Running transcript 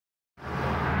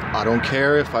I don't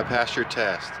care if I pass your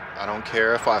test. I don't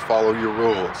care if I follow your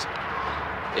rules.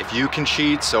 If you can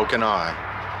cheat, so can I.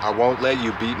 I won't let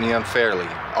you beat me unfairly.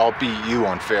 I'll beat you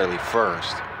unfairly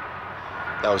first.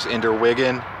 That was Ender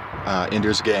Wiggin,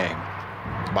 Ender's Game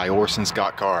by Orson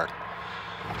Scott Card.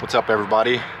 What's up,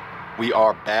 everybody? We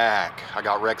are back. I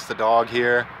got Rex the dog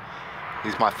here.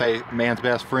 He's my man's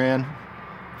best friend,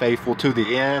 faithful to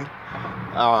the end.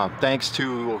 Thanks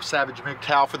to Savage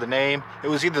MGTOW for the name. It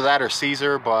was either that or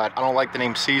Caesar, but I don't like the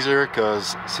name Caesar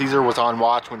because Caesar was on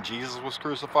watch when Jesus was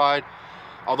crucified.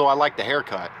 Although I like the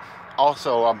haircut.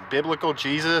 Also, biblical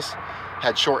Jesus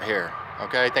had short hair.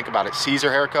 Okay, think about it.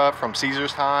 Caesar haircut from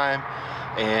Caesar's time,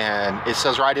 and it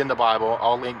says right in the Bible.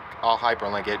 I'll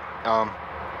hyperlink it.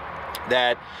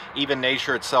 That even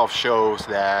nature itself shows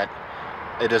that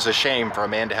it is a shame for a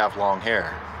man to have long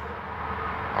hair.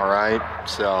 All right,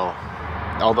 so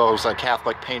all those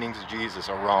Catholic paintings of Jesus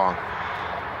are wrong.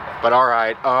 But all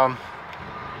right,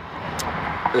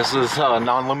 this is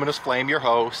Non-Luminous Flame, your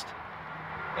host,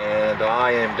 and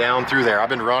I am down through there. I've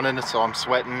been running, so I'm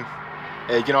sweating.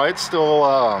 You know, it's still,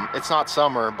 it's not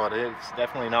summer, but it's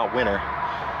definitely not winter.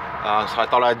 So I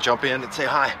thought I'd jump in and say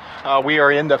hi. We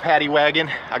are in the paddy wagon.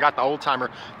 I got the old timer.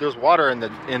 There's water in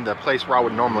the place where I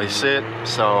would normally sit,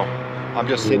 so I'm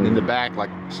just sitting in the back like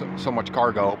so much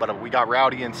cargo. But we got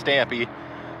Rowdy and Stampy.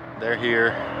 They're here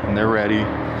and they're ready.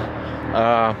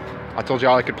 I told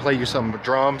y'all I could play you some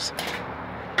drums.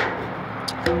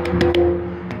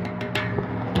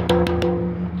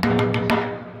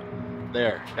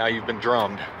 There, now you've been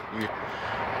drummed.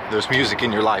 There's music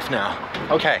in your life now.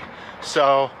 Okay,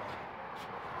 so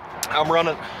I'm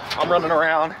running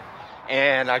around,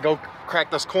 and I go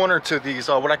crack this corner to these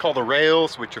what I call the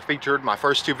rails, which are featured in my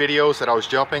first two videos that I was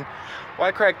jumping. Well,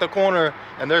 I cracked the corner,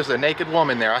 and there's a naked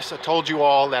woman there. I told you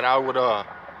all that I would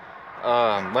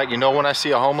let you know when I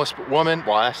see a homeless woman.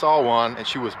 Well, I saw one, and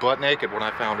she was butt naked when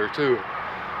I found her too.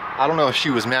 I don't know if she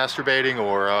was masturbating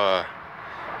or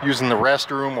using the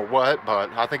restroom or what, but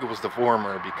I think it was the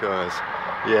former because,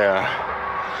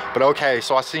 yeah. But okay,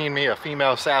 so I seen me a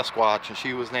female Sasquatch, and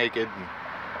she was naked and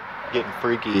getting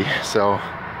freaky, so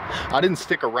I didn't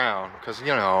stick around because, you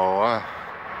know,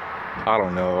 I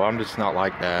don't know, I'm just not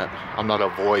like that. I'm not a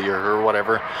voyeur or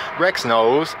whatever. Rex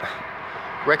knows.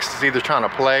 Rex is either trying to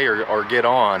play or get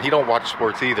on. He don't watch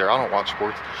sports either. I don't watch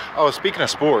sports. Oh, speaking of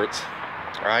sports,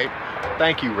 right?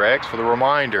 Thank you, Rex, for the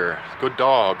reminder. Good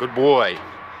dog, good boy.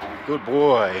 Good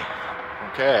boy.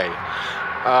 Okay.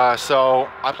 So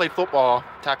I played football,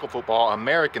 tackle football,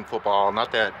 American football,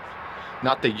 not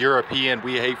the European.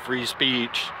 We hate free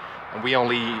speech, and we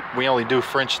only do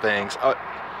French things.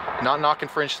 Not knocking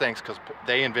French things because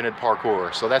they invented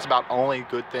parkour. So that's about the only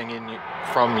good thing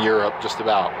from Europe, just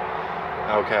about.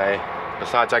 Okay.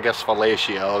 Besides, I guess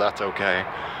fellatio, that's okay.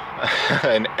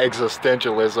 And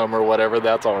existentialism or whatever,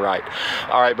 that's all right.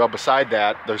 All right, but beside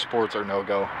that, those sports are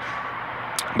no-go.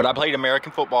 But I played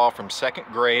American football from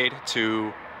 2nd grade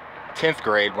to 10th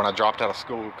grade when I dropped out of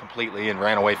school completely and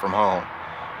ran away from home.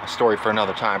 A story for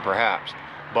another time, perhaps.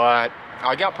 But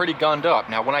I got pretty gunned up.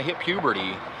 Now, when I hit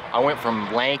puberty, I went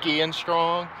from lanky and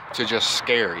strong to just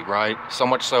scary, right? So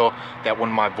much so that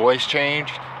when my voice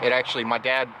changed, it actually, my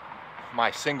dad,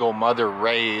 my single mother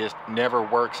raised, never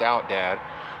works out dad,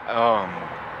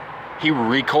 he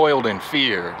recoiled in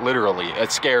fear, literally.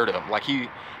 It scared him. Like he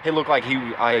looked like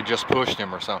I had just pushed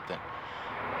him or something.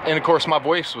 And of course my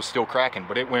voice was still cracking,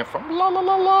 but it went from la la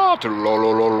la la to la la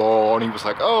la la, and he was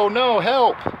like, oh no,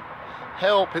 help,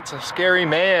 help, it's a scary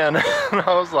man. And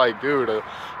I was like, dude,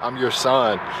 I'm your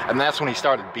son. And that's when he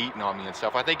started beating on me and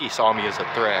stuff. I think he saw me as a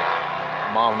threat.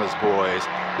 Mama's boys,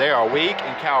 they are weak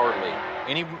and cowardly.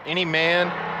 Any man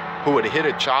who would hit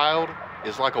a child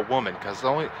is like a woman, because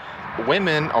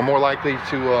women are more likely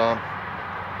to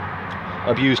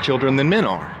abuse children than men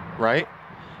are, right?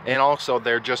 And also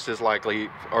they're just as likely,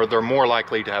 or they're more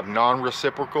likely to have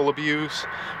non-reciprocal abuse,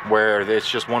 where it's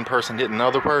just one person hitting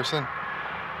another person,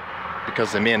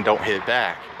 because the men don't hit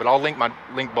back. But I'll link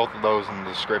both of those in the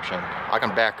description. I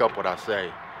can back up what I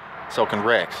say. So can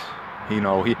Rex. You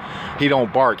know, he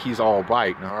don't bark, he's all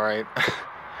bite, all right?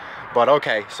 But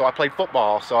okay, so I played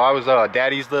football, so I was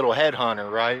daddy's little headhunter,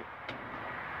 right?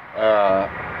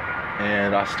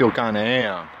 And I still kind of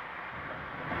am.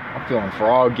 I'm feeling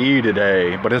froggy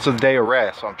today, but it's a day of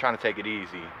rest, so I'm trying to take it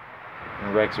easy.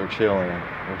 And Rex are chilling.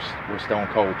 We're stone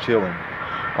cold chilling.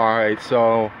 All right,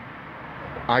 so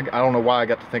I don't know why I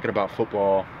got to thinking about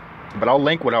football, but I'll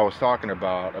link what I was talking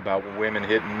about women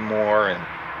hitting more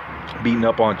and beating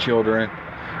up on children.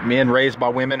 Men raised by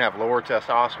women have lower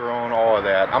testosterone, all of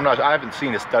that. I haven't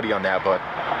seen a study on that, but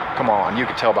come on, you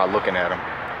can tell by looking at them.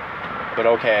 But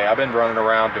okay, I've been running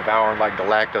around devouring like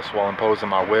Galactus while imposing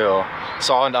my will.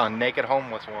 Saw a naked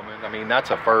homeless woman. I mean, that's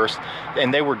a first.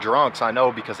 And they were drunks, I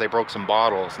know, because they broke some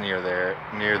bottles near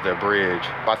the bridge.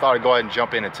 But I thought I'd go ahead and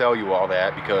jump in and tell you all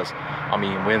that because, I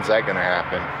mean, when's that gonna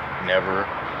happen? Never.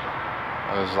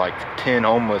 I was like 10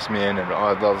 homeless men, and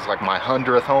that was like my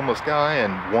 100th homeless guy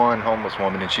and 1 homeless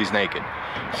woman, and she's naked.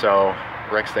 So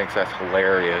Rex thinks that's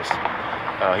hilarious.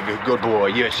 Good boy.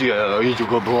 Yes, yeah, he's a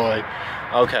good boy.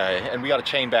 Okay, and we got a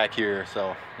chain back here,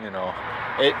 so you know,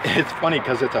 it's funny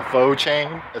because it's a faux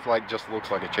chain. It's like just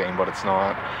looks like a chain, but it's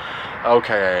not.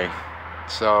 Okay,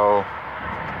 so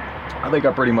I think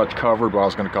I pretty much covered what I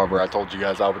was going to cover. I told you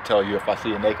guys I would tell you if I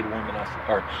see a naked woman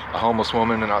or a homeless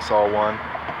woman, and I saw one.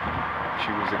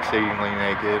 She was exceedingly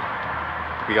naked.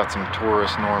 We got some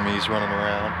tourist normies running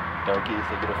around. Darkies,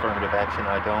 they get affirmative action,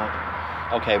 I don't.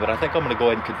 Okay, but I think I'm going to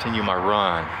go ahead and continue my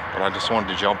run. But I just wanted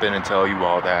to jump in and tell you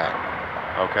all that.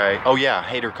 Okay. Oh yeah,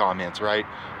 hater comments, right?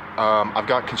 I've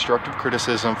got constructive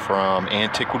criticism from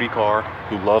Antiquity Car,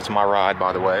 who loves my ride,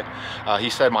 by the way. He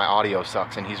said my audio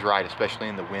sucks, and he's right, especially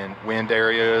in the wind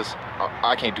areas.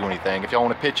 I can't do anything. If y'all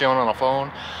want to pitch in on a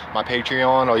phone, my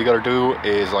Patreon, all you got to do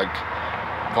is like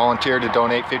volunteer to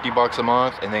donate 50 bucks a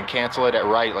month and then cancel it at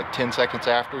like 10 seconds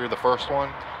after the first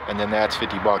one, and then that's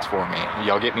 50 bucks for me.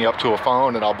 Y'all get me up to a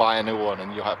phone and I'll buy a new one,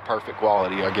 and you'll have perfect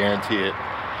quality, I guarantee it.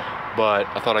 But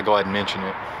I thought I'd go ahead and mention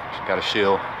it. Got a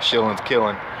shill. Shilling's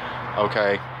killing.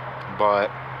 Okay, but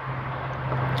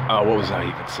what was I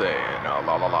even saying? I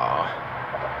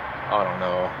don't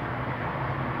know.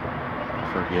 I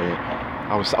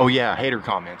forget. Oh yeah, hater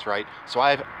comments, right? So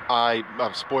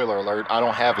spoiler alert, I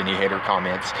don't have any hater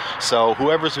comments. So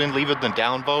whoever's been leaving the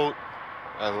downvote,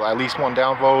 at least one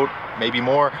downvote, maybe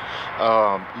more,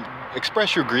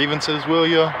 express your grievances, will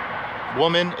you?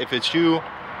 Woman, if it's you,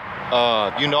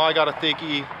 you know I got a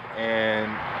thickie, and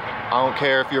I don't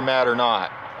care if you're mad or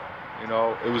not. You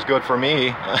know, it was good for me.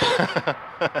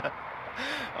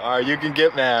 Alright, you can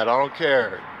get mad, I don't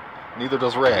care. Neither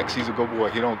does Rex, he's a good boy,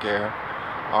 he don't care.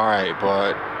 Alright,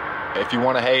 but if you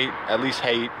want to hate, at least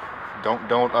hate.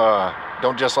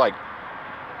 Don't just like,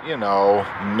 you know,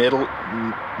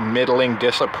 middling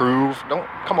disapprove.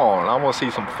 Come on, I want to see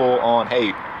some full-on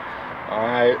hate.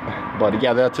 Alright, but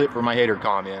yeah, that's it for my hater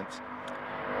comments.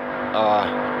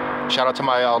 Shout out to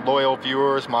my loyal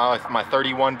viewers, my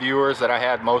 31 viewers that I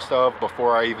had most of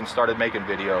before I even started making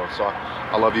videos. So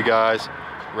I love you guys.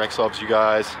 Rex loves you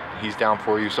guys. He's down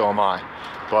for you, so am I.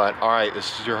 But alright,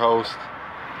 this is your host,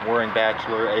 Warring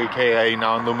Bachelor, aka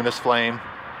Non-Luminous Flame,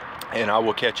 and I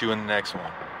will catch you in the next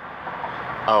one.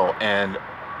 Oh, and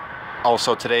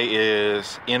also today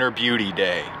is Inner Beauty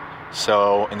Day.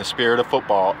 So in the spirit of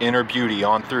football, inner beauty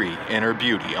on 3. Inner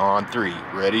beauty on 3.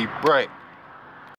 Ready, break.